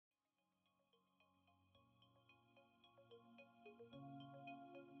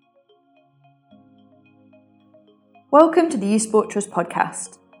Welcome to the Youth Sport Trust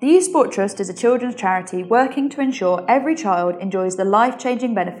podcast. The Youth Sport Trust is a children's charity working to ensure every child enjoys the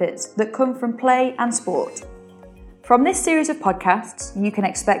life-changing benefits that come from play and sport. From this series of podcasts, you can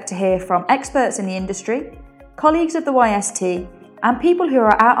expect to hear from experts in the industry, colleagues of the YST, and people who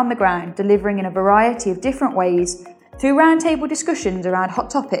are out on the ground delivering in a variety of different ways through roundtable discussions around hot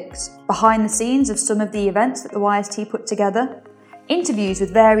topics, behind the scenes of some of the events that the YST put together, interviews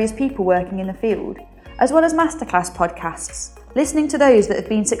with various people working in the field, as well as masterclass podcasts, listening to those that have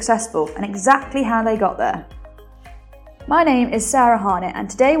been successful and exactly how they got there. My name is Sarah Harnett, and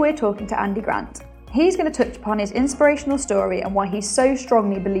today we're talking to Andy Grant. He's going to touch upon his inspirational story and why he so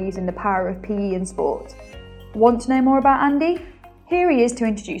strongly believes in the power of PE in sport. Want to know more about Andy? Here he is to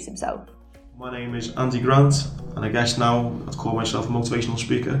introduce himself. My name is Andy Grant, and I guess now I'd call myself a motivational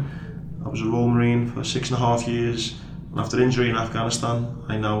speaker. I was a Royal Marine for 6.5 years. And after injury in Afghanistan,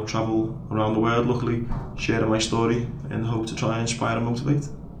 I now travel around the world, luckily, sharing my story in the hope to try and inspire and motivate.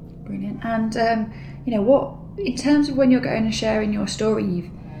 Brilliant. And, what in terms of when you're going and sharing your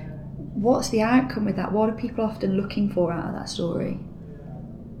story, what's the outcome with that? What are people often looking for out of that story?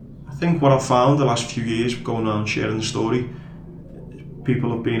 I think what I've found the last few years going around sharing the story,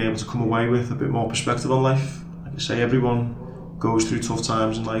 people have been able to come away with a bit more perspective on life. Like I say, everyone goes through tough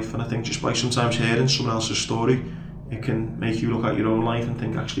times in life, and I think just by sometimes hearing someone else's story, it can make you look at your own life and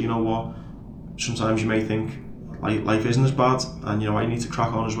think, actually, you know what, sometimes you may think life isn't as bad and, I need to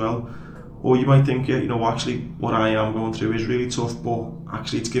crack on as well. Or you might think, actually what I am going through is really tough, but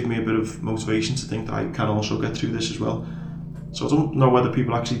actually it's given me a bit of motivation to think that I can also get through this as well. So I don't know whether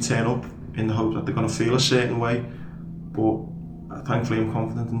people actually turn up in the hope that they're going to feel a certain way, but thankfully I'm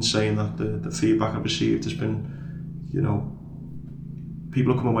confident in saying that the feedback I've received has been,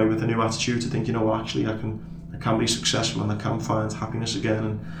 people come away with a new attitude to think, actually I can be successful and I can find happiness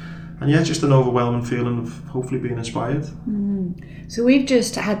again, and just an overwhelming feeling of hopefully being inspired. So we've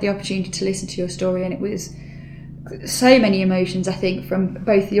just had the opportunity to listen to your story, and it was so many emotions, I think, from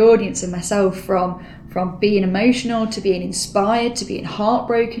both the audience and myself, from being emotional to being inspired to being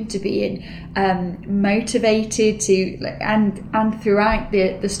heartbroken to being motivated to and throughout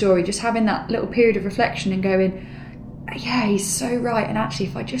the story, just having that little period of reflection and going, yeah, he's so right, and actually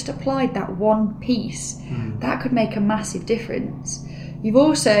if I just applied that one piece, that could make a massive difference. You've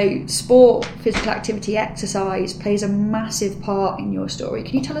also, sport, physical activity, exercise plays a massive part in your story.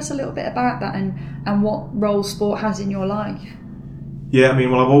 Can you tell us a little bit about that and what role sport has in your life? Yeah,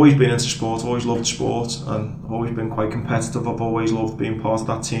 I've always been into sport, I've always loved sport, and I've always been quite competitive. I've always loved being part of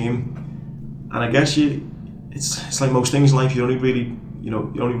that team, and I guess it's like most things in life, you only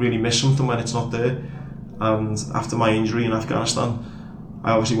really miss something when it's not there. And after my injury in Afghanistan,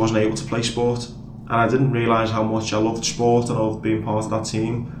 I obviously wasn't able to play sport, and I didn't realise how much I loved sport and I loved being part of that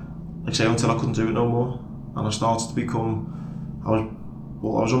team, until I couldn't do it no more. And I started to become, I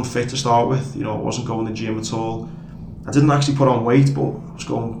was unfit to start with. I wasn't going to the gym at all. I didn't actually put on weight, but I was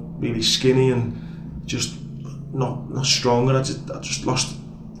going really skinny and just not strong, and I just lost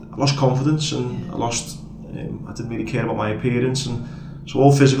confidence, and I didn't really care about my appearance, and so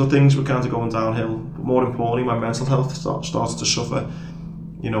all physical things were kind of going downhill, but more importantly, my mental health started to suffer.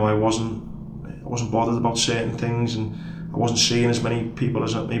 I wasn't bothered about certain things, and I wasn't seeing as many people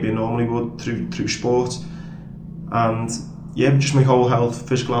as maybe I normally would through sport. And just my whole health,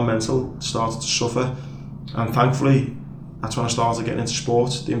 physical and mental, started to suffer. And thankfully, that's when I started getting into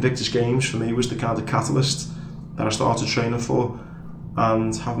sport. The Invictus Games for me was the kind of catalyst that I started training for.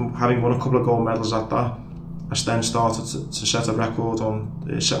 And having won a couple of gold medals at that, I then started to set a record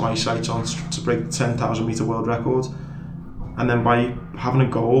set my sights on to break the 10,000 metre world record. And then by having a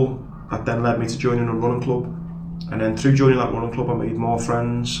goal, that then led me to joining a running club. And then through joining that running club, I made more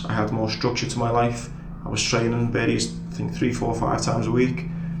friends, I had more structure to my life. I was training various, 3, 4, 5 times a week.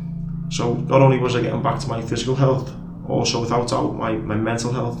 So not only was I getting back to my physical health, also without doubt my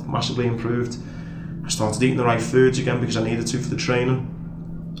mental health massively improved. I started eating the right foods again because I needed to for the training.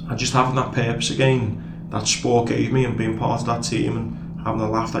 And just having that purpose again, that sport gave me, and being part of that team and having a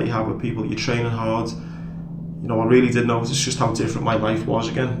laugh that you have with people, you're training hard. I really did notice just how different my life was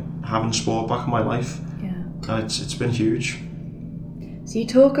again, having sport back in my life. Yeah. And it's been huge. So you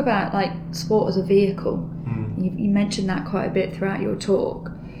talk about sport as a vehicle. You mentioned that quite a bit throughout your talk.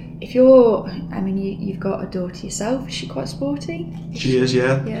 If you've got a daughter yourself, is she quite sporty? She is,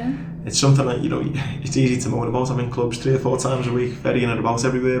 yeah. Yeah. It's something that, it's easy to moan about. I'm in clubs 3 or 4 times a week, very in and about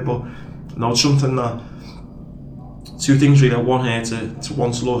everywhere, but no, it's something that, 2 things really. I want her to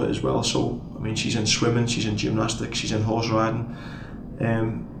want to love it as well. So, she's in swimming, she's in gymnastics, she's in horse riding.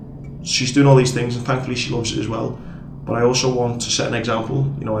 She's doing all these things, and thankfully she loves it as well. But I also want to set an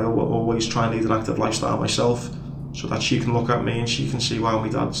example. I always try and lead an active lifestyle myself. so that she can look at me and she can see, wow, my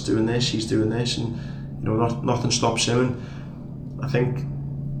dad's doing this, he's doing this, and nothing stops him. And I think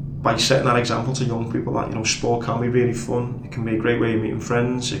by setting that example to young people that sport can be really fun, it can be a great way of meeting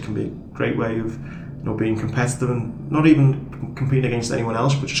friends, it can be a great way of being competitive and not even competing against anyone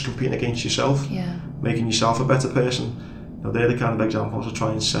else, but just competing against yourself, making yourself a better person. They're the kind of examples I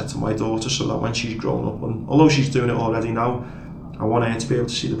try and set to my daughter, so that when she's grown up, and although she's doing it already now, I want her to be able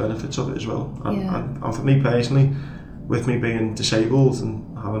to see the benefits of it as well. And for me personally, with me being disabled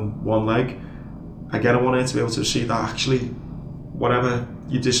and having one leg, again, I want her to be able to see that actually, whatever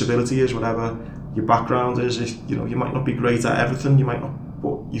your disability is, whatever your background is, if you might not be great at everything, you might not,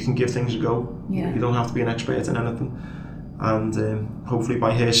 but you can give things a go. You don't have to be an expert in anything. And hopefully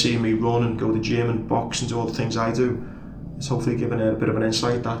by her seeing me run and go to the gym and box and do all the things I do, it's hopefully giving her a bit of an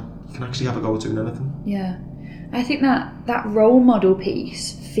insight that you can actually have a go at doing anything. Yeah, I think that role model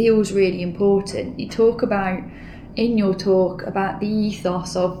piece feels really important. You talk about, in your talk, about the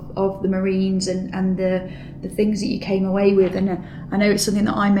ethos of the Marines and the things that you came away with, and I know it's something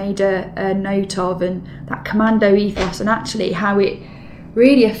that I made a note of, and that commando ethos, and actually how it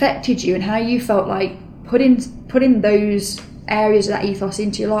really affected you and how you felt like putting those areas of that ethos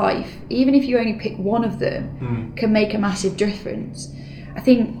into your life, even if you only pick one of them, can make a massive difference. I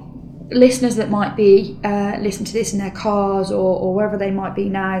think listeners that might be listening to this in their cars or wherever they might be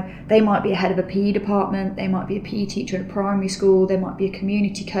now, they might be a head of a PE department, they might be a PE teacher in a primary school, they might be a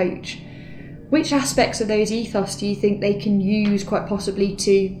community coach. Which aspects of those ethos do you think they can use quite possibly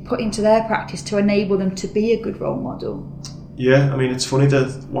to put into their practice to enable them to be a good role model? Yeah, I mean, it's funny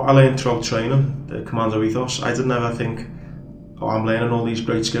that what I learned throughout training, the commando ethos, I didn't ever think, I'm learning all these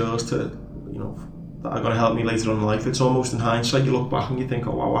great skills that are going to help me later on in life. It's almost in hindsight, you look back and you think,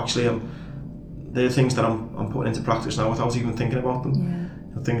 oh wow, actually they're things that I'm putting into practice now without even thinking about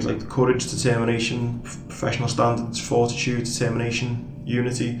them. Things like courage, determination, professional standards, fortitude, determination,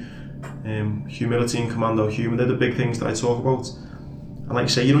 unity, humility and commando humour. They're the big things that I talk about. And like I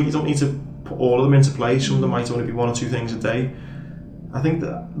say, you don't need to put all of them into play. Some of them might only be one or two things a day. I think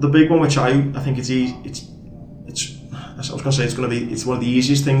that the big one, which I think it's easy, I was going to say it's one of the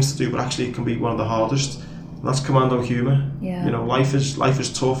easiest things to do, but actually it can be one of the hardest. And that's commando humour. Life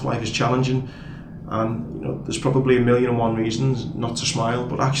is tough, life is challenging, and there's probably 1,000,001 reasons not to smile.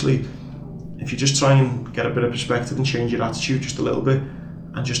 But actually, if you just try and get a bit of perspective and change your attitude just a little bit,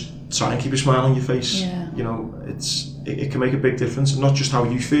 and just try and keep a smile on your face, it can make a big difference. And not just how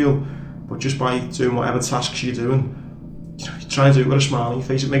you feel, but just by doing whatever tasks you're doing. You try and do it with a smile on your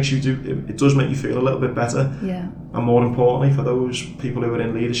face. It does make you feel a little bit better. And more importantly, for those people who are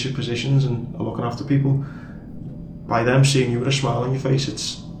in leadership positions and are looking after people, by them seeing you with a smile on your face,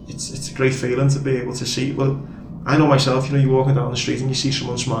 it's a great feeling to be able to see. Well, I know myself, you're walking down the street and you see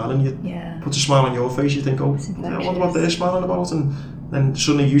someone smiling, you put a smile on your face, you think, oh, I wonder what they're smiling about, and then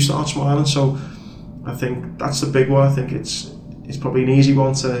suddenly you start smiling. So I think that's the big one. I think it's probably an easy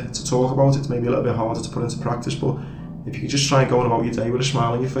one to talk about. It's maybe a little bit harder to put into practice, but if you could just try and go on about your day with a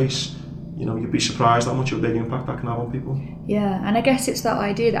smile on your face, you'd be surprised how much of a big impact that can have on people. Yeah, and I guess it's that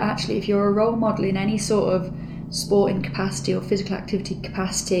idea that actually if you're a role model in any sort of sporting capacity or physical activity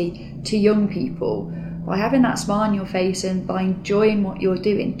capacity to young people, by having that smile on your face and by enjoying what you're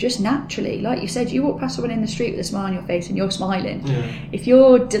doing, just naturally, like you said, you walk past someone in the street with a smile on your face and you're smiling. If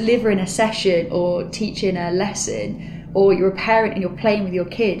you're delivering a session or teaching a lesson, or you're a parent and you're playing with your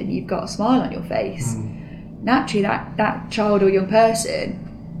kid and you've got a smile on your face, naturally that child or young person,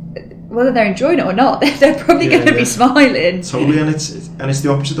 whether they're enjoying it or not, they're probably going to be smiling. Totally, and it's the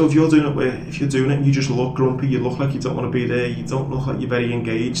opposite though. If you're doing it if you're doing it and you just look grumpy, you look like you don't want to be there, you don't look like you're very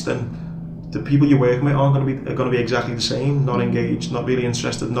engaged, then the people you're working with are going to be exactly the same, not engaged, not really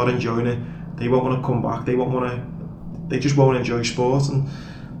interested, not enjoying it. They won't want to come back, they just won't enjoy sport.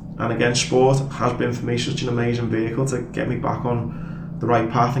 And again, sport has been for me such an amazing vehicle to get me back on the right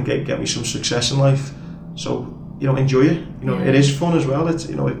path and get me some success in life. So enjoy it. It is fun as well. It's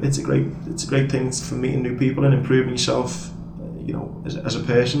it's a great thing for meeting new people and improving yourself. As a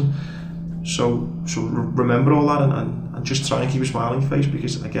person. So remember all that and just try and keep a smile on your face,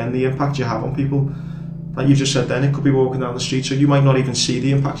 because again, the impact you have on people, like you just said then, it could be walking down the street, so you might not even see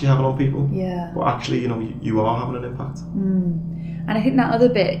the impact you're having on people. But actually, you are having an impact. And I think that other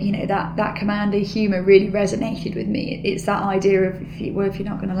bit, that commando humour really resonated with me. It's that idea of if you're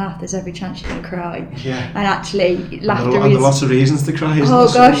not going to laugh, there's every chance you're going to cry. And actually, laughter there are lots of reasons to cry.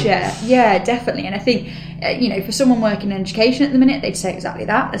 Yeah, definitely. And I think, for someone working in education at the minute, they'd say exactly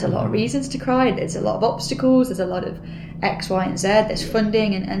that. There's a lot of reasons to cry. There's a lot of obstacles. There's a lot of X, Y and Z, there's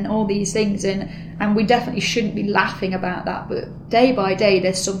funding and all these things, and we definitely shouldn't be laughing about that, but day by day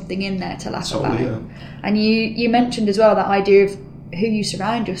there's something in there to laugh about. Yeah. And you mentioned as well that idea of who you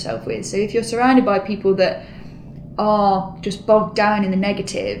surround yourself with. So if you're surrounded by people that are just bogged down in the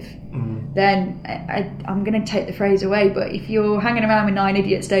negative, then I'm going to take the phrase away, but if you're hanging around with 9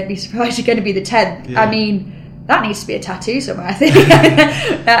 idiots, don't be surprised you're going to be the 10th. Yeah. I mean, that needs to be a tattoo somewhere, I think.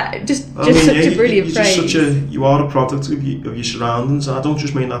 just such a brilliant phrase. You are a product of your surroundings, and I don't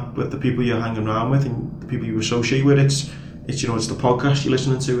just mean that with the people you're hanging around with and the people you associate with. It's it's the podcast you're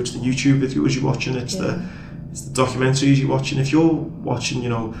listening to, it's the YouTube videos you're watching, it's the documentaries you're watching. If you're watching,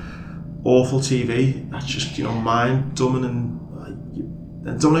 awful TV, that's just mind dumbing,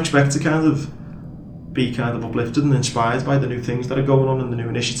 and don't expect to kind of be kind of uplifted and inspired by the new things that are going on and the new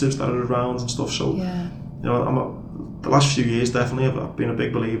initiatives that are around and stuff. So the last few years definitely I've been a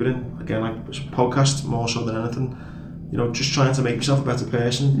big believer in, again, like podcasts more so than anything, just trying to make myself a better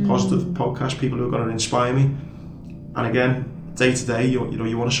person, positive podcast, people who are going to inspire me. And again, day to day, you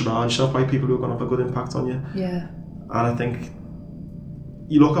want to surround yourself by people who are going to have a good impact on you. Yeah. And I think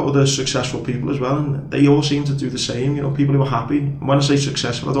you look at other successful people as well, and they all seem to do the same. People who are happy. And when I say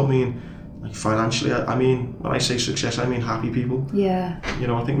successful, I don't mean like financially. I mean, when I say success, I mean happy people. Yeah.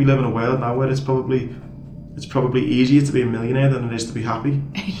 I think we live in a world now where it's probably easier to be a millionaire than it is to be happy.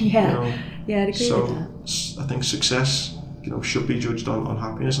 Yeah. Yeah, I'd agree with that. So I think success, should be judged on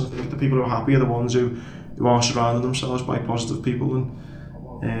happiness. And I think the people who are happy are the ones who are surrounding themselves by positive people,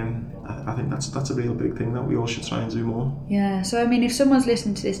 and I think that's a real big thing that we all should try and do more. Yeah, so I mean, if someone's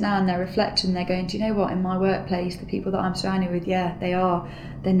listening to this now and they're reflecting, they're going, do you know what, in my workplace, the people that I'm surrounded with,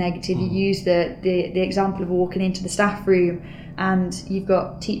 they're negative. You use the example of walking into the staff room and you've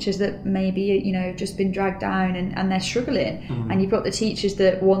got teachers that maybe, just been dragged down and they're struggling, and you've got the teachers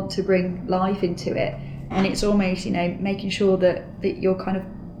that want to bring life into it, and it's almost, making sure that you're kind of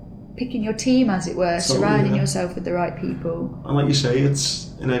picking your team, as it were, surrounding yourself with the right people. And like you say,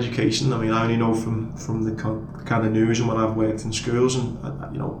 it's in education. I mean, I only know from the kind of news and when I've worked in schools, and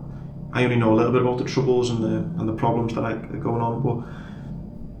I only know a little bit about the troubles and the problems that are going on. But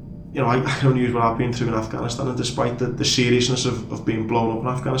I can only use what I've been through in Afghanistan, and despite the seriousness of being blown up in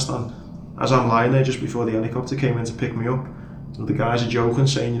Afghanistan, as I'm lying there just before the helicopter came in to pick me up, the guys are joking,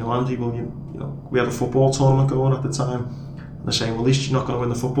 saying, Andy, we had a football tournament going at the time. And they're saying, well, at least you're not going to win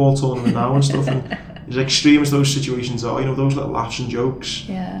the football tournament now and stuff. And as extreme as those situations are, those little laughs and jokes,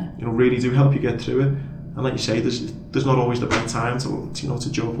 really do help you get through it. And like you say, there's not always the right time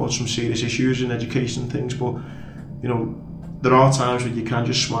to joke about some serious issues in education and things. But there are times where you can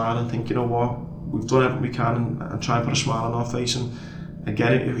just smile and think, what, we've done everything we can, and try and put a smile on our face. And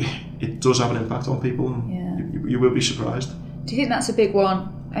again, it does have an impact on people, and you will be surprised. Do you think that's a big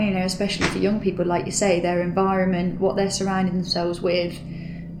one? Especially for young people, like you say, their environment, what they're surrounding themselves with.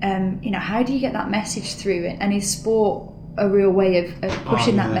 How do you get that message through it? And is sport a real way of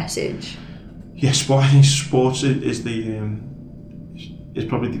pushing that message? Yeah, I think sports is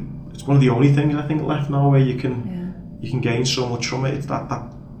probably it's one of the only things I think left now where you can gain so much from it. It's that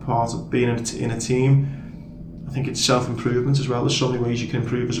part of being in a team. I think it's self-improvement as well. There's so many ways you can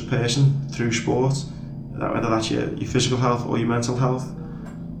improve as a person through sport, whether that's your physical health or your mental health.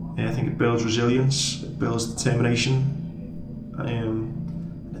 I think it builds resilience, it builds determination,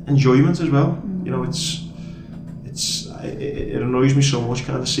 enjoyment as well. It annoys me so much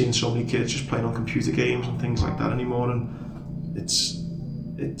kind of seeing so many kids just playing on computer games and things like that anymore. And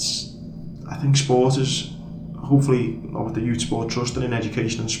I think sport is, hopefully, with the Youth Sport Trust and in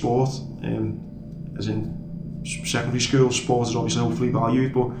education and sport, as in secondary school, sport is obviously hopefully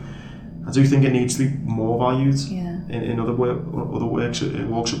valued, but I do think it needs to be more valued in other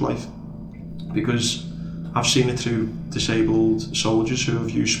walks of life, because I've seen it through disabled soldiers who have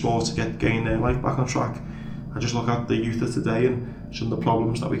used sport to gain their life back on track. I just look at the youth of today and some of the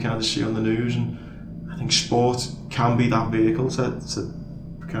problems that we kind of see on the news, and I think sport can be that vehicle to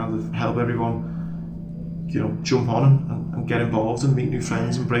kind of help everyone, jump on and get involved and meet new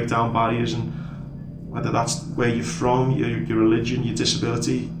friends and break down barriers, and whether that's where you're from, your religion, your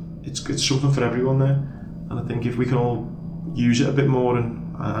disability, it's something for everyone there. And I think if we can all use it a bit more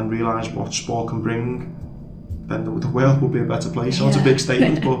and realise what sport can bring, then the world will be a better place. So it's a big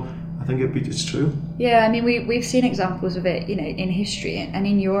statement, but I think it's true. Yeah, I mean, we've seen examples of it, in history and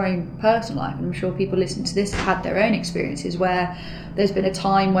in your own personal life. And I'm sure people listening to this have had their own experiences where there's been a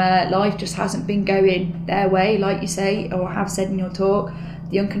time where life just hasn't been going their way, like you say, or have said in your talk.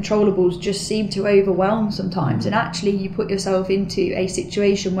 The uncontrollables just seem to overwhelm sometimes, and actually you put yourself into a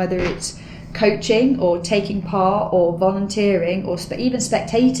situation, whether it's coaching or taking part or volunteering or even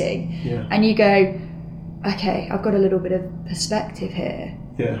spectating, and you go, okay, I've got a little bit of perspective here.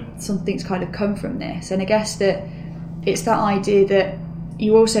 Yeah. Something's kind of come from this. And I guess that it's that idea that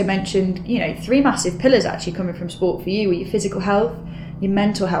you also mentioned, 3 massive pillars actually coming from sport for you, were your physical health, your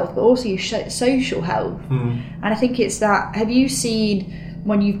mental health, but also your social health. And I think it's that, have you seen,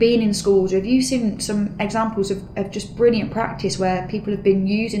 when you've been in schools, have you seen some examples of just brilliant practice where people have been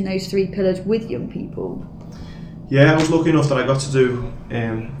using those 3 pillars with young people? Yeah, I was lucky enough that I got to do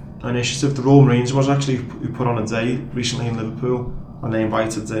an initiative. The Royal Marines was actually who put on a day recently in Liverpool, and they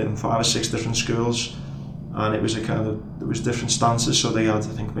invited 5 or 6 different schools, and it was there was different stances. So they had, I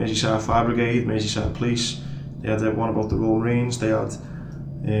think, Merseyside Fire Brigade, Merseyside Police, they had one about the Royal Marines, they had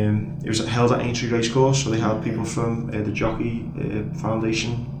it was held at Aintree Racecourse, so they had people from the Jockey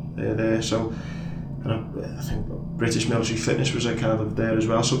Foundation there. So I think British Military Fitness was there as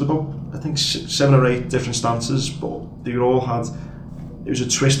well. So there were about, I think, 7 or 8 different stances, but they all had, it was a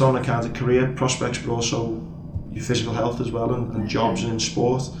twist on the kind of career prospects, but also your physical health as well, and jobs and in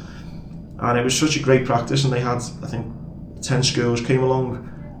sport. And it was such a great practice, and they had, I think, 10 schools came along,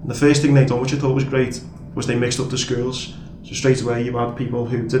 and the first thing they done, which I thought was great, was they mixed up the schools. So straight away you had people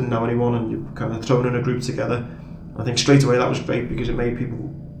who didn't know anyone, and you kind of thrown in a group together. I think straight away that was great, because it made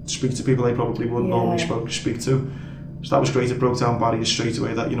people speak to people they probably wouldn't normally speak to. So that was great. It broke down barriers straight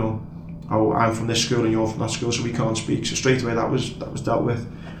away, that, oh, I'm from this school and you're from that school, so we can't speak. So straight away that was dealt with.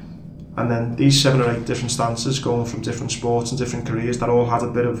 And then these 7 or 8 different stances going from different sports and different careers, that all had a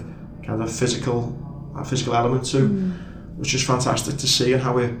bit of kind of physical element to, which is fantastic to see. And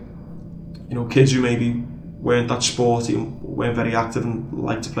how we're, kids who maybe weren't that sporty and weren't very active and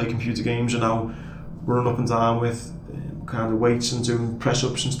liked to play computer games are now running up and down with kind of weights and doing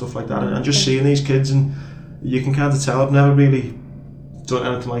press-ups and stuff like that, and just seeing these kids, and you can kind of tell I've never really done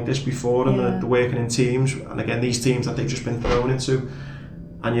anything like this before, and they're working in teams, and again these teams that they've just been thrown into,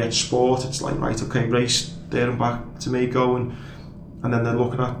 and yet sport, it's like, right, okay, race there and back to me, go, and then they're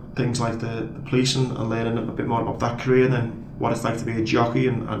looking at things like the police and learning a bit more about that career, and then what it's like to be a jockey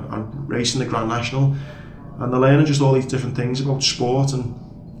and racing the Grand National, and they're learning just all these different things about sport. And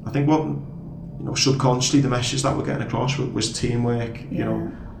I think what, subconsciously the message that we're getting across was teamwork,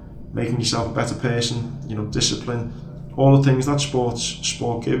 making yourself a better person, discipline, all the things that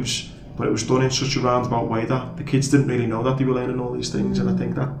sport gives, but it was done in such a roundabout way that the kids didn't really know that they were learning all these things. And I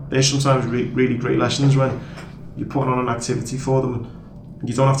think that there's sometimes really great lessons when you're putting on an activity for them, and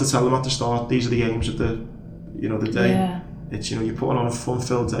you don't have to tell them at the start, these are the aims of the day. It's, you're putting on a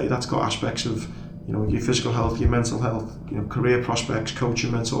fun-filled day that's got aspects of, your physical health, your mental health, career prospects,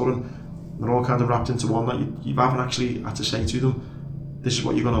 coaching, mentoring. They're all kind of wrapped into one that you haven't actually had to say to them, this is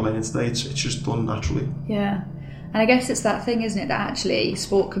what you're going to learn today. It's just done naturally. Yeah. And I guess it's that thing, isn't it, that actually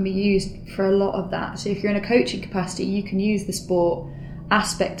sport can be used for a lot of that. So if you're in a coaching capacity, you can use the sport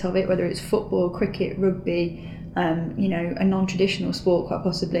aspect of it, whether it's football, cricket, rugby, a non-traditional sport quite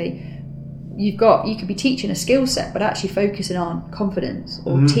possibly. You could be teaching a skill set, but actually focusing on confidence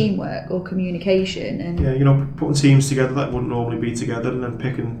or teamwork or communication. And putting teams together that wouldn't normally be together, and then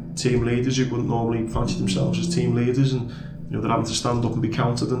picking team leaders who wouldn't normally fancy themselves as team leaders, and they're having to stand up and be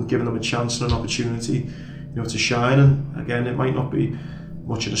counted, and giving them a chance and an opportunity to shine. And again, it might not be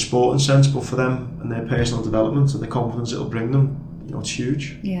much in a sporting sense, but for them and their personal development and the confidence it'll bring them, it's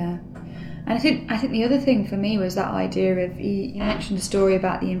huge. Yeah. And I think the other thing for me was that idea of, you mentioned a story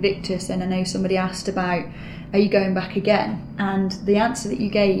about the Invictus, and I know somebody asked about, are you going back again? And the answer that you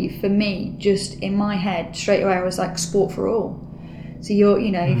gave, for me, just in my head straight away, I was like, sport for all. So you're,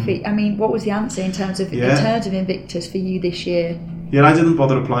 what was the answer in terms of Invictus for you this year? Yeah, I didn't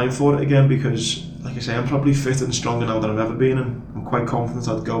bother applying for it again because, like I say, I'm probably fitter and stronger now than I've ever been, and I'm quite confident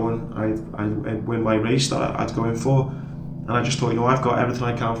I'd go and I'd win my race that I'd go in for. And I just thought, I've got everything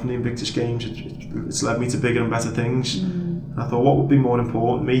I can from the Invictus Games. It's led me to bigger and better things. And I thought, what would be more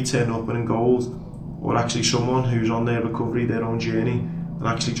important, me turning up winning gold, or actually someone who's on their recovery, their own journey, and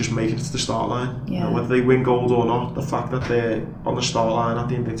actually just making it to the start line? Yeah. Whether they win gold or not, the fact that they're on the start line at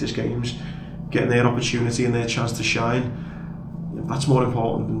the Invictus Games, getting their opportunity and their chance to shine, that's more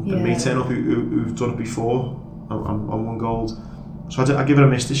important than me turning up who've done it before and won gold. So I give it a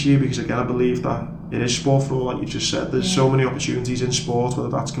miss this year, because again I believe that it is sport for all, like you just said. There's so many opportunities in sport, whether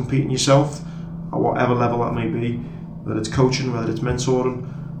that's competing yourself at whatever level that may be, whether it's coaching, whether it's mentoring,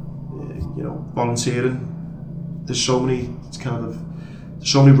 volunteering. There's so many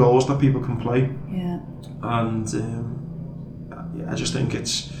roles that people can play. Yeah. And I just think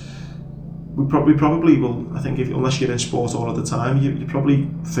we probably will. I think unless you're in sport all of the time, you probably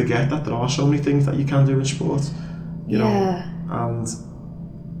forget that there are so many things that you can do in sport. You know, and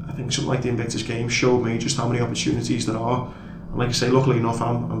I think something like the Invictus Games showed me just how many opportunities there are, And like I say, luckily enough,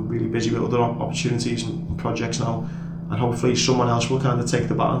 I'm really busy with other opportunities and projects now, and hopefully someone else will kind of take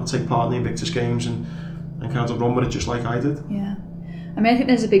the baton, take part in the Invictus Games and kind of run with it just like I did. Yeah. I mean, I think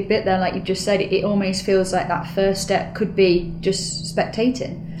there's a big bit there, like you've just said, it almost feels like that first step could be just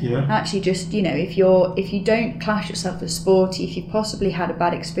spectating. Yeah. Actually, just, you know, if you don't class yourself as sporty, if you've possibly had a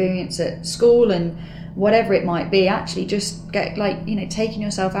bad experience at school and whatever it might be, actually just get, like, you know, taking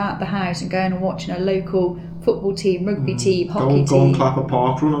yourself out of the house and going and watching a local football team, rugby team, hockey team. Go and clap a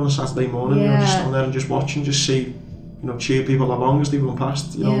park run on a Saturday morning, Yeah. you know, just stand there and just watch and just see, you know, cheer people along as they run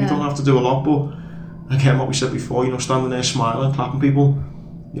past. You know, you don't have to do a lot, but again, what we said before, you know, standing there smiling, clapping people,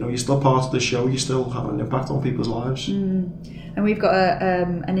 you know, you're still part of the show, you're still having an impact on people's lives. And we've got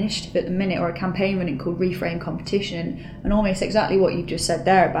an initiative at the minute, or a campaign running, called Reframe Competition, and almost exactly what you've just said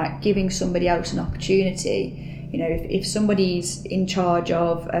there about giving somebody else an opportunity. You know, if somebody's in charge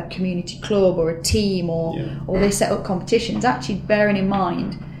of a community club or a team, or they set up competitions, actually bearing in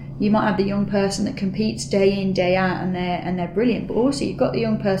mind, you might have the young person that competes day in, day out, and they're brilliant, but also you've got the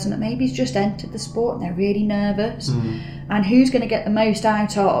young person that maybe's just entered the sport and they're really nervous. And who's going to get the most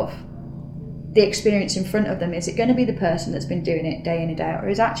out of the experience in front of them? Is it going to be the person that's been doing it day in and out, or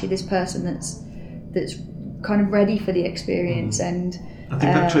is actually this person that's kind of ready for the experience? And I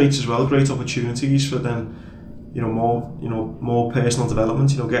think that creates as well great opportunities for then, you know, more personal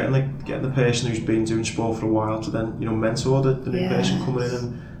development. You know, getting the person who's been doing sport for a while to then, you know, mentor the new person coming in.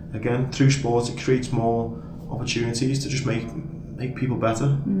 And again, through sport, it creates more opportunities to just make people better.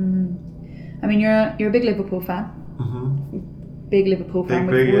 I mean, you're a big Liverpool fan. Big Liverpool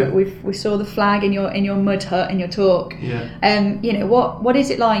fan. We saw the flag in your mud hut in your talk. You know, what is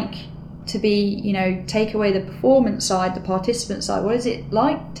it like to be, you know, take away the performance side, the participant side? What is it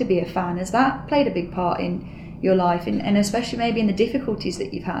like to be a fan? Has that played a big part in your life, and especially maybe in the difficulties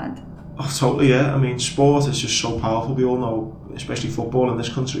that you've had? Oh, totally, yeah. I mean, sport is just so powerful. We all know, especially football in this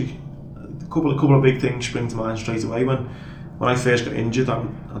country. A couple of big things spring to mind straight away. When I first got injured,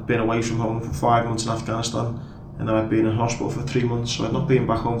 I'd been away from home for 5 months in Afghanistan, and then I'd been in hospital for 3 months, so I'd not been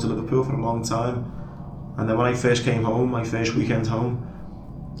back home to Liverpool for a long time. And then when I first came home, my first weekend home,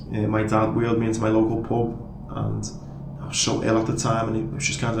 my dad wheeled me into my local pub, and I was so ill at the time, and it was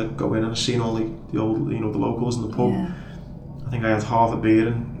just kind of go in, and I seen all the old, you know, the locals in the pub. I think I had half a beer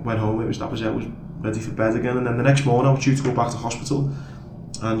and went home. That was it. I was ready for bed again. And then the next morning I was due to go back to hospital,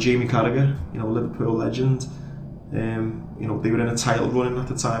 and Jamie Carragher, you know, Liverpool legend, you know, they were in a title running at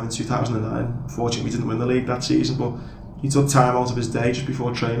the time in 2009. Unfortunately, we didn't win the league that season, but he took time out of his day just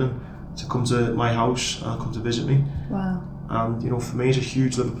before training to come to my house and come to visit me. Wow. And, you know, for me as a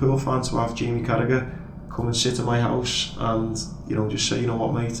huge Liverpool fan, to have Jamie Carragher come and sit in my house and, you know, just say, you know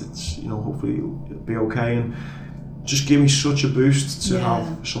what, mate, it's, you know, hopefully it'll be okay, and just give me such a boost to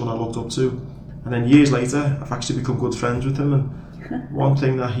have someone I looked up to. And then years later, I've actually become good friends with him, and one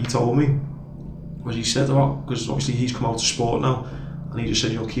thing that he told me was, he said, because obviously he's come out to sport now, and he just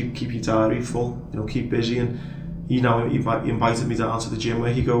said, you know, keep your diary full, you know, keep busy. And he invited me down to the gym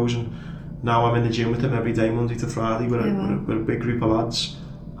where he goes, and now I'm in the gym with him every day, Monday to Friday, with a big group of lads.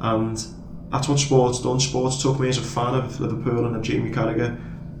 And that's what sport's done. Sport's took me as a fan of Liverpool and of Jamie Carragher.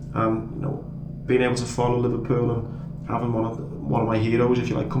 You know, being able to follow Liverpool and having one of my heroes, if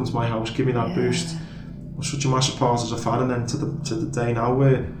you like, come to my house, give me that boost, was such a massive part as a fan. And then to the day now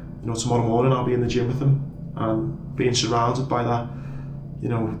where, you know, tomorrow morning I'll be in the gym with him, and being surrounded by that, you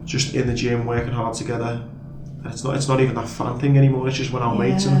know, just in the gym working hard together. It's not even that fan thing anymore. It's just when our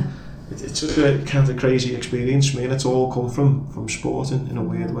mates, and it's just a kind of crazy experience for me, and it's all come from sport in a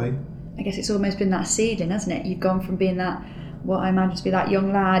weird way. I guess it's almost been that seeding, hasn't it? You've gone from being that, what I imagine to be that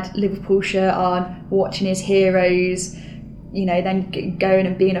young lad, Liverpool shirt on, watching his heroes, you know, then going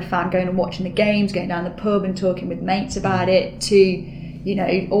and being a fan, going and watching the games, going down the pub and talking with mates about it, to, you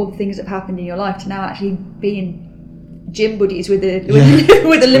know, all the things that have happened in your life, to now actually being gym buddies with a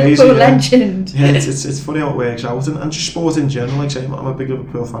Liverpool legend. Yeah, it's funny how it works out, and just sport in general. Like I say, I'm a big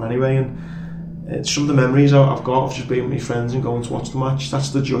Liverpool fan anyway, and some of the memories I've got of just being with my friends and going to watch the match, that's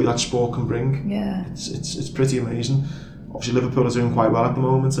the joy that sport can bring. Yeah, it's pretty amazing. Obviously Liverpool are doing quite well at the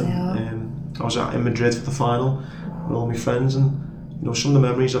moment, and I was in Madrid for the final with all my friends, and, you know, some of the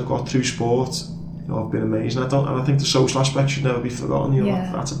memories I've got through sport, you know, have been amazing. And I think the social aspect should never be forgotten. You know,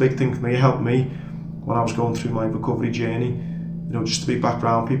 that's a big thing for me. It helped me when I was going through my recovery journey, you know, just to be back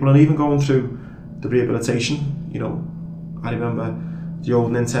around people, and even going through the rehabilitation. You know, I remember the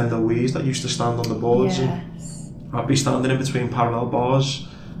old Nintendo Wii's that used to stand on the boards, and I'd be standing in between parallel bars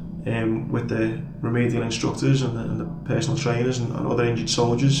with the remedial instructors and the personal trainers and other injured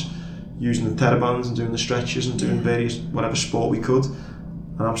soldiers, using the TheraBands and doing the stretches and doing various whatever sport we could.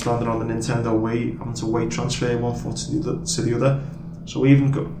 and I'm standing on the Nintendo Wii, having to weight transfer one foot to the other. So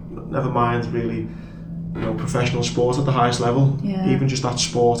even never mind really, professional sport at the highest level, even just that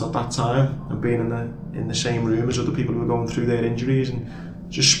sport at that time, and being in the same room as other people who were going through their injuries, and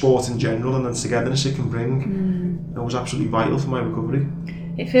just sport in general, and the togetherness it can bring, it was absolutely vital for my recovery.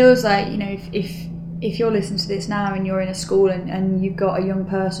 It feels like, if you're listening to this now and you're in a school and you've got a young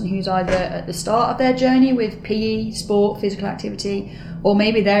person who's either at the start of their journey with PE, sport, physical activity, or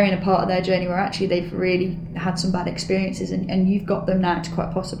maybe they're in a part of their journey where actually they've really had some bad experiences, and you've got them now to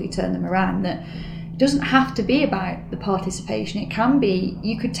quite possibly turn them around, that it doesn't have to be about the participation. It can be,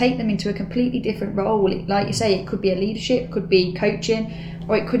 you could take them into a completely different role. Like you say, it could be a leadership, could be coaching,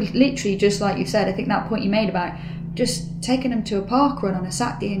 or it could literally, just like you said, I think that point you made about just taking them to a park run on a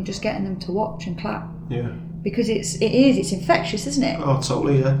Saturday and just getting them to watch and clap. Yeah. Because it's infectious, isn't it? Oh,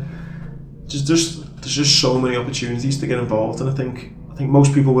 totally, yeah. There's just so many opportunities to get involved, and I think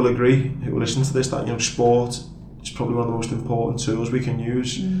most people will agree who will listen to this that sport is probably one of the most important tools we can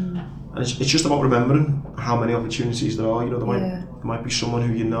use. And it's just about remembering how many opportunities there are. There might be someone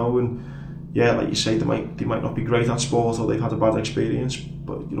who and like you say, they might not be great at sport, or they've had a bad experience,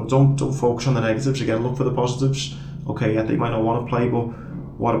 but don't focus on the negatives. Again, look for the positives. Okay, yeah, they might not want to play, but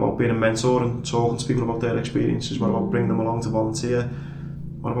what about being a mentor and talking to people about their experiences? What about bringing them along to volunteer?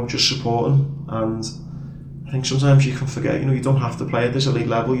 What about just supporting? And I think sometimes you can forget, you don't have to play at this elite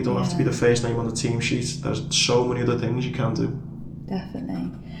level, you don't have to be the first name on the team sheet. There's so many other things you can do.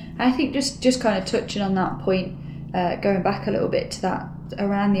 Definitely. I think just kind of touching on that point, going back a little bit to that,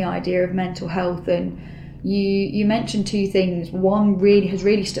 around the idea of mental health, and you mentioned two things. One has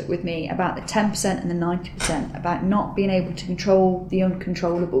really stuck with me about the 10% and the 90%, about not being able to control the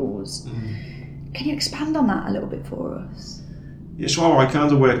uncontrollables. Can you expand on that a little bit for us? Yeah, so how I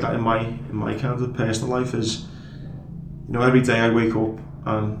kind of work that in my kind of personal life is, every day I wake up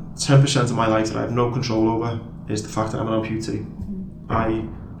and 10% of my life that I have no control over is the fact that I'm an amputee. I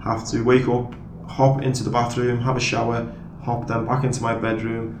have to wake up, hop into the bathroom, have a shower, hop then back into my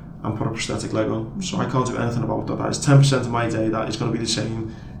bedroom and put a prosthetic leg on. So I can't do anything about that. That is 10% of my day. That is going to be the same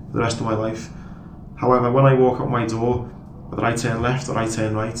for the rest of my life. However, when I walk out my door, whether I turn left or I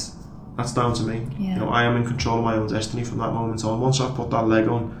turn right, that's down to me. I am in control of my own destiny from that moment on. Once I've put that leg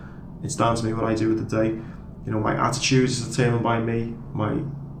on, it's down to me what I do with the day. My attitude is determined by me.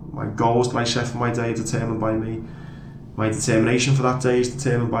 My goals that I set for my day are determined by me. My determination for that day is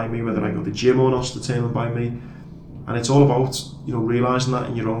determined by me. Whether I go to the gym or not is determined by me. And it's all about, realising that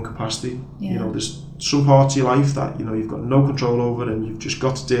in your own capacity. There's some parts of your life that, you've got no control over, and you've just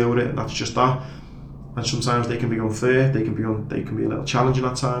got to deal with it, and that's just that. And sometimes they can be unfair, they can be a little challenging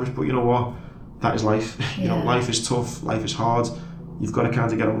at times, but you know what? That is life. Life is tough, life is hard. You've got to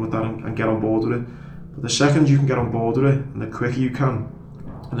kind of get on with that and get on board with it. But the second you can get on board with it, and the quicker you can,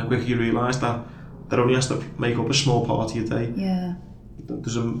 and the quicker you realise that only has to make up a small part of your day. Yeah.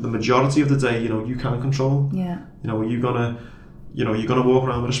 There's the majority of the day, you can control. Yeah. Are you gonna, you're gonna walk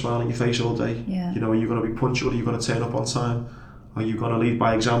around with a smile on your face all day? Yeah. Are you gonna be punctual? Are you gonna turn up on time? Are you gonna lead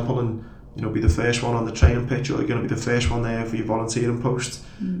by example and be the first one on the training pitch, or are you gonna be the first one there for your volunteering post?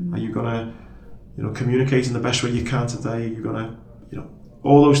 Are you gonna, communicate in the best way you can today? Are you gonna,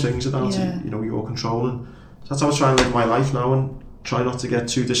 all those things are down to your control. And so that's how I try and live my life now, and try not to get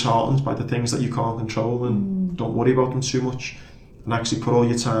too disheartened by the things that you can't control, and don't worry about them too much, and actually put all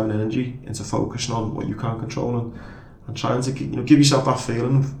your time and energy into focusing on what you can control, and trying to give yourself that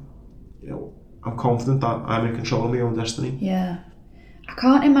feeling of, I'm confident that I'm in control of my own destiny. Yeah. I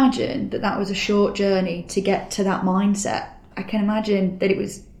can't imagine that was a short journey to get to that mindset. I can imagine that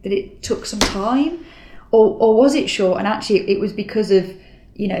it took some time, or was it short and actually it was because of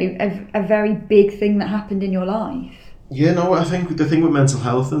a very big thing that happened in your life? Yeah, no, I think the thing with mental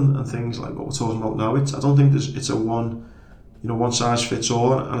health and things like what we're talking about now, I don't think it's a one size fits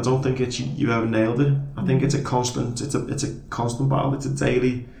all, and I don't think it's you ever nailed it. I think it's a constant battle. It's a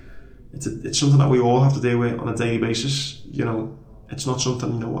daily, it's something that we all have to deal with on a daily basis. It's not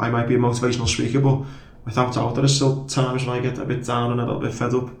something, I might be a motivational speaker, but without doubt there are still times when I get a bit down and a little bit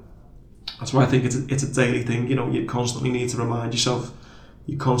fed up. That's why I think it's a daily thing. You constantly need to remind yourself.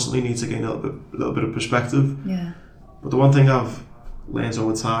 You constantly need to gain a little bit of perspective. Yeah. But the one thing I've learned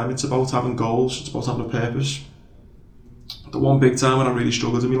over time, it's about having goals. It's about having a purpose. The one big time when I really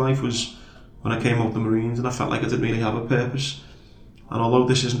struggled in my life was when I came out the Marines, and I felt like I didn't really have a purpose. And although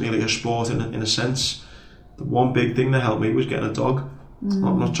this isn't really a sport in a sense, the one big thing that helped me was getting a dog.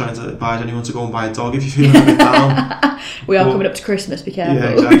 I'm not trying to advise anyone to go and buy a dog if you feel a bit down. We are coming up to Christmas, be careful.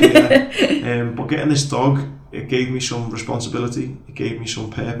 Yeah, exactly. Yeah. But getting this dog, it gave me some responsibility. It gave me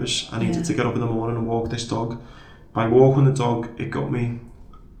some purpose. I needed to get up in the morning and walk this dog. By walking the dog, it got me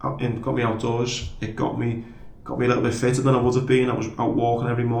got me outdoors. It got me a little bit fitter than I would have been. I was out walking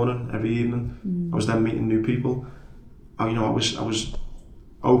every morning, every evening. I was then meeting new people. I was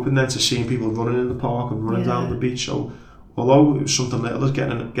open then to seeing people running in the park and running down the beach. So although it was something little, as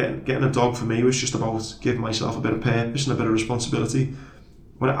getting a dog for me was just about giving myself a bit of purpose and a bit of responsibility.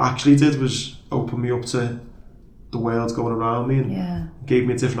 What it actually did was open me up to the world going around me and gave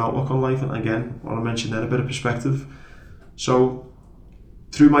me a different outlook on life. And again, what I mentioned there, a bit of perspective. So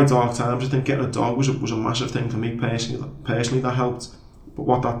through my dark times, I think getting a dog was a massive thing for me personally that helped. But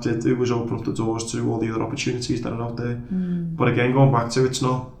what that did do was open up the doors to all the other opportunities that are out there. But again, going back to it's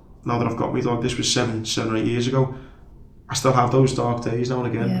not, now that I've got my dog, this was 7 or 8 years ago, I still have those dark days now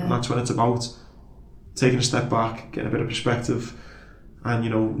and again, and that's when it's about taking a step back, getting a bit of perspective, and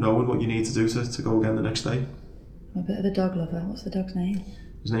knowing what you need to do to go again the next day. I'm a bit of a dog lover. What's the dog's name?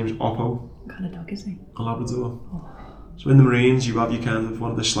 His name's Oppo. What kind of dog is he? A Labrador. Oh. So in the Marines, you have your kind of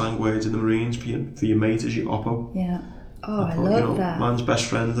one of the slang words in the Marines for your mate is your Oppo. Yeah. Oh, I love that. Man's best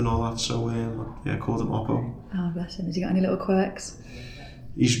friend and all that. So I called him Oppo. Oh, bless him. Has he got any little quirks?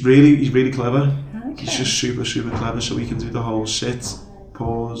 He's really clever. Okay. He's just super clever. So he can do the whole sit,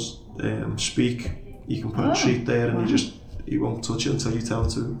 pause, speak. You can put a treat there, and he won't touch it until you tell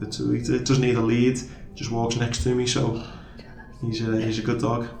him to eat it. Doesn't need a lead. Just walks next to me. So he's a good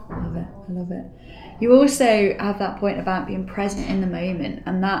dog. I love it. You also have that point about being present in the moment,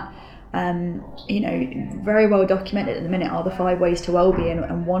 and that very well documented at the minute are the 5 ways to well-being,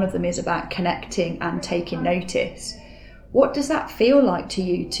 and one of them is about connecting and taking notice. What does that feel like to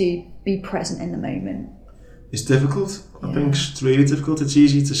you to be present in the moment? It's difficult. I think it's really difficult. It's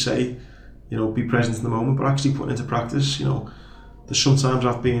easy to say, be present in the moment, but actually putting into practice, there's sometimes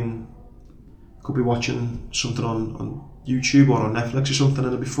could be watching something on YouTube or on Netflix or something,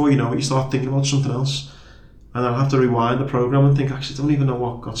 and before you know it, you start thinking about something else. And I'll have to rewind the programme and think, actually, I don't even know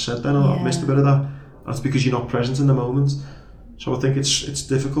what got said then, or I've missed a bit of that. That's because you're not present in the moment. So I think it's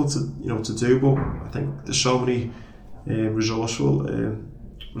difficult to do, but I think there's so many resourceful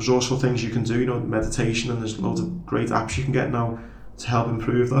things you can do, meditation, and there's loads of great apps you can get now to help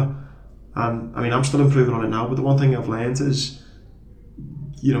improve that. And I mean, I'm still improving on it now, but the one thing I've learned is,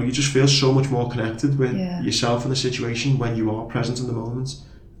 you just feel so much more connected with yourself and the situation when you are present in the moment.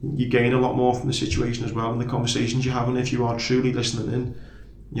 You gain a lot more from the situation as well, and the conversations you're having if you are truly listening in,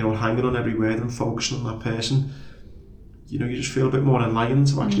 hanging on every word and focusing on that person. You just feel a bit more enlightened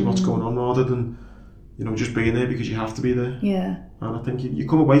to actually what's going on, rather than just being there because you have to be there. Yeah. And I think you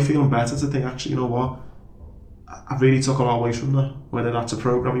come away feeling better to think, actually, you know what, I really took a lot away from that, whether that's a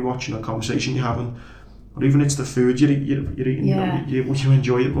programme you're watching, a conversation you're having, or even it's the food you're eating. You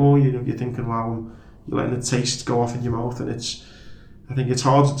enjoy it more. You're thinking, wow, you're letting the taste go off in your mouth, and I think it's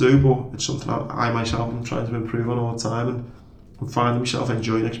hard to do, but it's something I myself am trying to improve on all the time, and I'm finding myself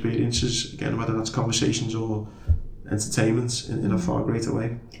enjoying experiences again, whether that's conversations or entertainment in a far greater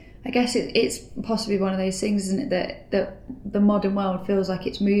way. I guess it's possibly one of those things, isn't it, that the modern world feels like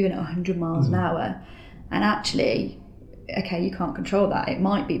it's moving at 100 miles an hour, and actually, okay, you can't control that. It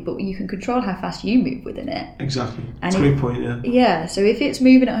might be, but you can control how fast you move within it. Exactly. That's a great point, yeah. Yeah, so if it's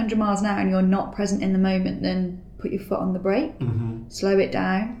moving at 100 miles an hour and you're not present in the moment, then put your foot on the brake, slow it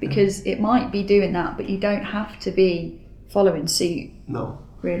down, because it might be doing that, but you don't have to be following suit. No.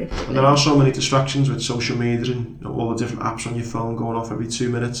 Really. And there are so many distractions with social media and all the different apps on your phone going off every 2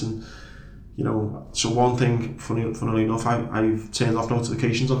 minutes, and so one thing, funnily enough, I've turned off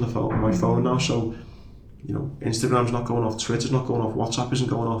notifications on my phone now, so Instagram's not going off, Twitter's not going off, WhatsApp isn't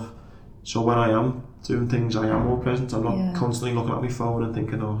going off. So when I am doing things, I am more present. I'm not constantly looking at my phone and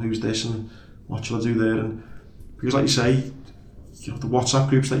thinking, oh, who's this and what shall I do there? And because, like you say, the WhatsApp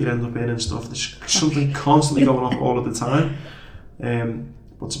groups that you end up in and stuff, there's something constantly going off all of the time.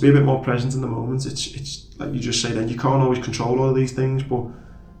 But to be a bit more present in the moment, it's like you just say, then you can't always control all of these things, but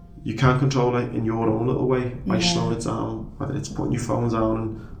you can control it in your own little way by slowing it down, whether it's putting your phone down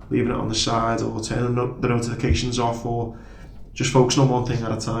and leaving it on the side, or turning the notifications off, or just focusing on one thing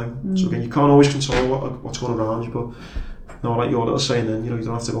at a time. So again, you can't always control what's going around you, but like your little saying then, you don't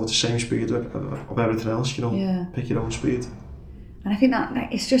have to go at the same speed of everything else, pick your own speed. And I think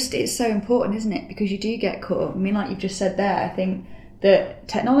that it's so important, isn't it? Because you do get caught up. I mean, like you've just said there, I think that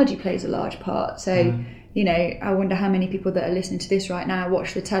technology plays a large part. So, I wonder how many people that are listening to this right now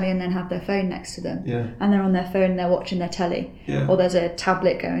watch the telly and then have their phone next to them. Yeah. And they're on their phone and they're watching their telly. Yeah. Or there's a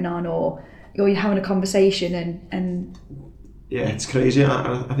tablet going on, or you're having a conversation and yeah, it's crazy.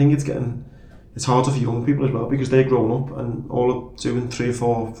 I think it's harder for young people as well, because they're grown up and all of doing 3,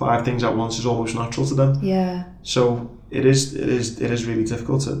 4, 5 things at once is almost natural to them. Yeah. So it is really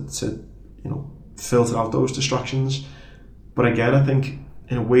difficult to filter out those distractions. But again, I think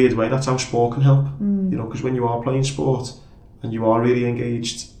in a weird way, that's how sport can help. You know, because when you are playing sport and you are really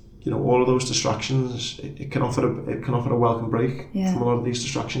engaged, you know, all of those distractions, it can offer a welcome break from a lot of these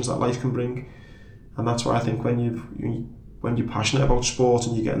distractions that life can bring. And that's why I think when you're passionate about sport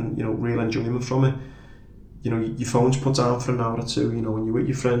and you're getting, you know, real enjoyment from it, you know, your phone's put down for an hour or two, you know, when you're with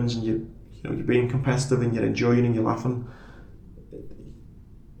your friends and you're being competitive and you're enjoying and you're laughing.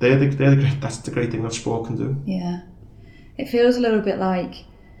 That's the great thing that sport can do. Yeah. It feels a little bit like,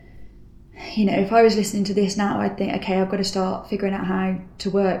 you know, if I was listening to this now, I'd think, okay, I've got to start figuring out how to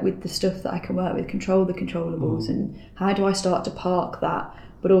work with the stuff that I can work with, control the controllables, and how do I start to park that,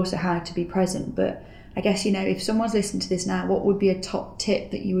 but also how to be present. But I guess, you know, if someone's listening to this now, what would be a top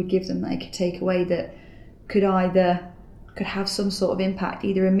tip that you would give them that they could take away that could have some sort of impact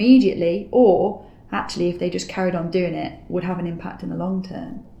either immediately or actually, if they just carried on doing it, would have an impact in the long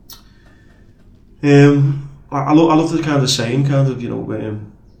term? I love the kind of saying, kind of, you know,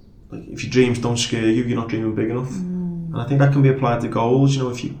 like if your dreams don't scare you, you're not dreaming big enough. And I think that can be applied to goals. You know,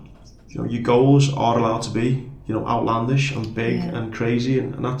 if you know, your goals are allowed to be, you know, outlandish and big and crazy,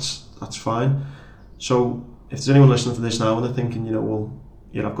 and that's fine. So if there's anyone listening to this now and they're thinking, you know, well,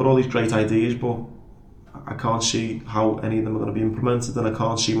 yeah, I've got all these great ideas, but I can't see how any of them are going to be implemented, and I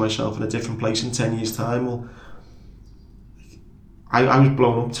can't see myself in a different place in 10 years' time. Well, I was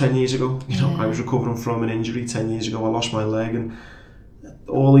blown up 10 years ago. You know, I was recovering from an injury 10 years ago. I lost my leg, and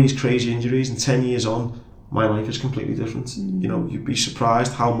all these crazy injuries, and 10 years on, my life is completely different. You know, you'd be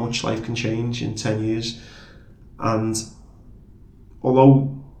surprised how much life can change in 10 years. And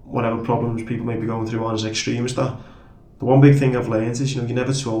although whatever problems people may be going through aren't as extreme as that, the one big thing I've learned is, you know, you're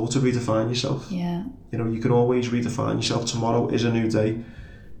never too old to redefine yourself. Yeah. You know, you can always redefine yourself. Tomorrow is a new day.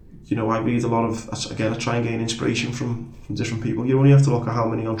 You know, I read a lot of, again, I try and gain inspiration from different people. You only have to look at how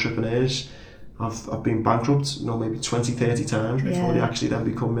many entrepreneurs have been bankrupt, you know, maybe 20, 30 times before they actually then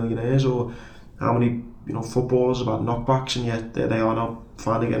become millionaires, or how many, you know, footballers have had knockbacks and yet they are now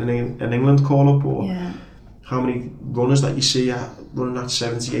finally getting an England call-up, or how many runners that you see running at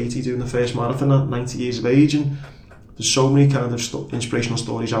 70, 80, doing the first marathon at 90 years of age. And there's so many kind of inspirational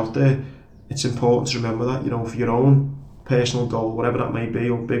stories out there. It's important to remember that, you know, for your own personal goal, whatever that may be,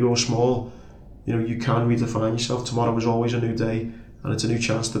 or big or small, you know, you can redefine yourself. Tomorrow is always a new day, and it's a new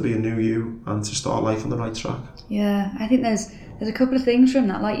chance to be a new you and to start life on the right track. Yeah, I think there's a couple of things from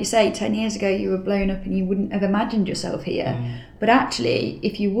that. Like you say, 10 years ago you were blown up and you wouldn't have imagined yourself here. But actually,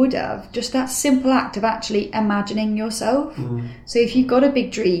 if you would have, just that simple act of actually imagining yourself. So if you've got a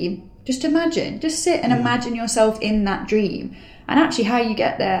big dream, just sit and imagine yourself in that dream. And actually how you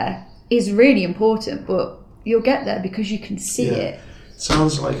get there is really important, but you'll get there because you can see it.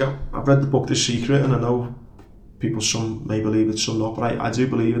 Sounds like I've read the book The Secret, and I know some may believe it, some not, but I do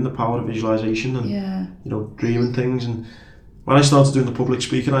believe in the power of visualization and you know, dreaming things. And when I started doing the public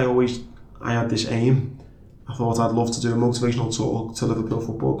speaking, I had this aim. I thought I'd love to do a motivational talk to Liverpool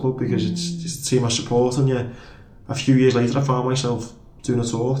Football Club because it's the team I support. And yeah, a few years later I found myself doing a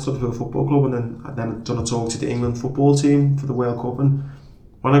talk to Liverpool Football Club, and then I'd done a talk to the England football team for the World Cup. And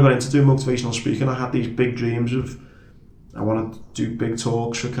when I got into doing motivational speaking, I had these big dreams of, I want to do big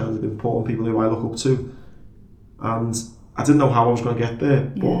talks for kind of important people who I look up to. And I didn't know how I was going to get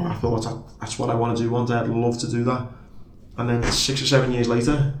there, but I thought that's what I want to do one day. I'd love to do that. And then 6 or 7 years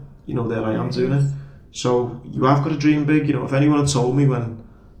later, you know, there I am doing it. So you have got to dream big. You know, if anyone had told me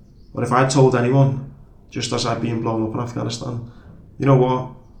if I had told anyone, just as I'd been blown up in Afghanistan, you know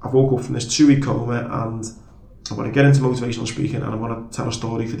what, I woke up from this 2-week coma and I want to get into motivational speaking and I want to tell a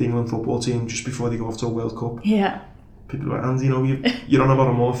story for the England football team just before they go off to a World Cup. Yeah. People are like, and you know, you're on a lot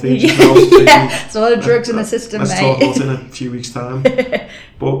of morphine. It's a lot of drugs in the system, let's talk about it in a few weeks' time.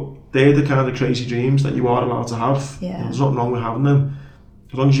 But they're the kind of crazy dreams that you are allowed to have. Yeah. And there's nothing wrong with having them.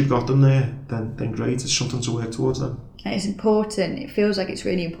 As long as you've got them there, then great. It's something to work towards them. And it's important. It feels like it's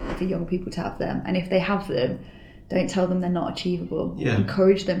really important for young people to have them. And if they have them, don't tell them they're not achievable. Yeah.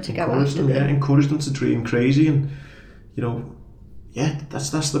 Encourage them to go after them. Yeah, encourage them to dream crazy, and you know. Yeah,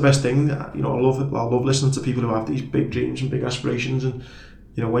 that's the best thing. You know, I love listening to people who have these big dreams and big aspirations. And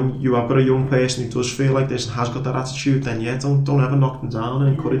you know, when you have got a young person who does feel like this and has got that attitude, then don't ever knock them down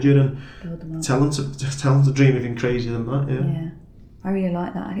and encourage it and tell them to dream even crazier than that. Yeah, I really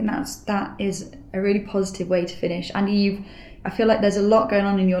like that. I think that is a really positive way to finish. And I feel like there's a lot going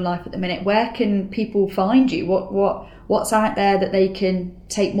on in your life at the minute. Where can people find you? What's out there that they can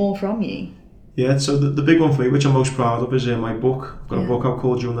take more from you? Yeah, so the big one for me, which I'm most proud of, is my book. I've got a book out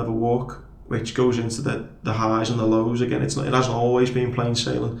called You'll Never Walk, which goes into the highs and the lows. Again, it hasn't always been plain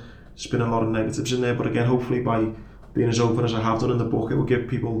sailing. There's been a lot of negatives in there, but again, hopefully by being as open as I have done in the book, it will give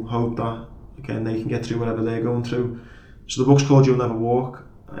people hope that, again, they can get through whatever they're going through. So the book's called You'll Never Walk,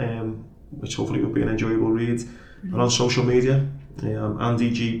 which hopefully will be an enjoyable read. And on social media, I'm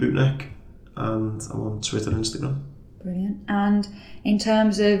Andy G. Bootneck, and I'm on Twitter and Instagram. Brilliant. And in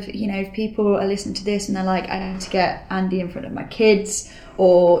terms of, if people are listening to this and they're like, I need to get Andy in front of my kids,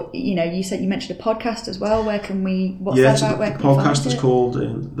 or, you mentioned a podcast as well. What's that about? The podcast is called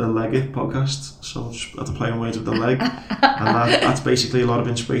the Leg It Podcast. So I just had to play on words with the leg. And that's basically a lot of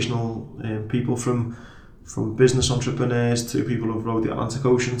inspirational people from business entrepreneurs to people who've rode the Atlantic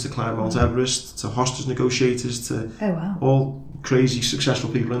Ocean, to climb Mount Everest, to hostage negotiators, to all crazy successful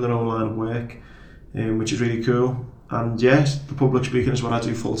people in their own line of work, which is really cool. And yes, the public speaking is what I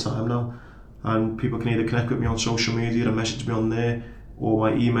do full time now, and people can either connect with me on social media or message me on there, or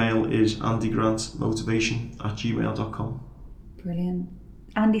my email is andygrantmotivation@gmail.com. Brilliant.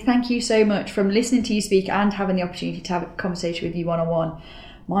 Andy, thank you so much. From listening to you speak and having the opportunity to have a conversation with you one-on-one,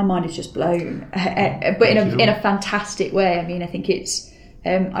 my mind is just blown, but in a fantastic way. I mean, I think it's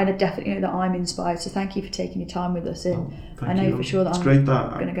I definitely know that I'm inspired, so thank you for taking your time with us, and I know for sure that I'm going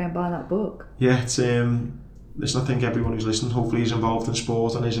to go and buy that book. Yeah, it's listen, I think everyone who's listening hopefully is involved in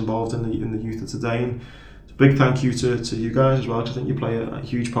sport and is involved in the youth of today, and it's a big thank you to you guys as well, because I think you play a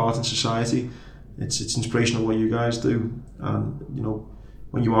huge part in society. It's inspirational what you guys do, and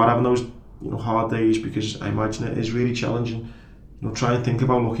when you are having those hard days, because I imagine it is really challenging, try and think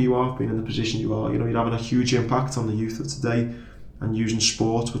about how lucky you are being in the position you are. You're having a huge impact on the youth of today, and using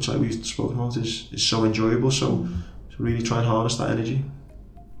sport, which like we've spoken about, is so enjoyable. So really try and harness that energy.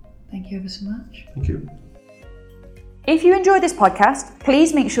 Thank you ever so much. Thank you. If you enjoyed this podcast,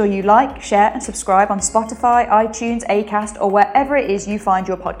 please make sure you like, share and subscribe on Spotify, iTunes, Acast, or wherever it is you find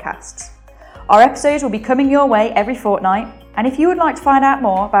your podcasts. Our episodes will be coming your way every fortnight, and if you would like to find out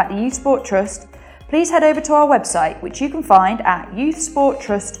more about the Youth Sport Trust, please head over to our website, which you can find at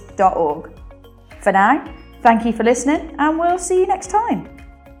youthsporttrust.org. For now, thank you for listening, and we'll see you next time.